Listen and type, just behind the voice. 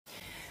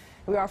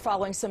We are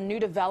following some new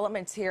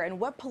developments here and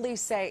what police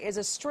say is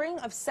a string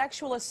of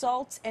sexual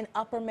assaults in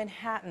Upper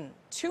Manhattan.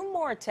 Two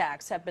more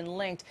attacks have been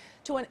linked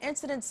to an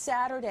incident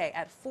Saturday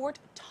at Fort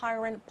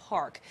Tryon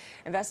Park.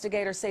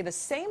 Investigators say the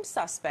same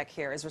suspect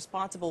here is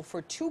responsible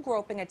for two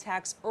groping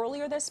attacks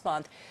earlier this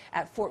month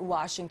at Fort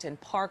Washington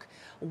Park,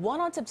 one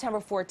on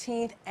September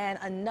 14th and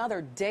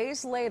another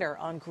days later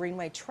on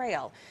Greenway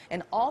Trail.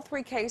 In all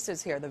three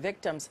cases here, the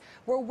victims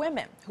were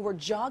women who were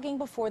jogging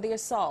before the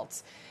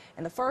assaults.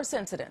 In the first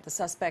incident, the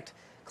suspect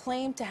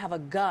claimed to have a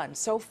gun.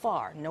 So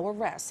far, no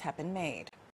arrests have been made.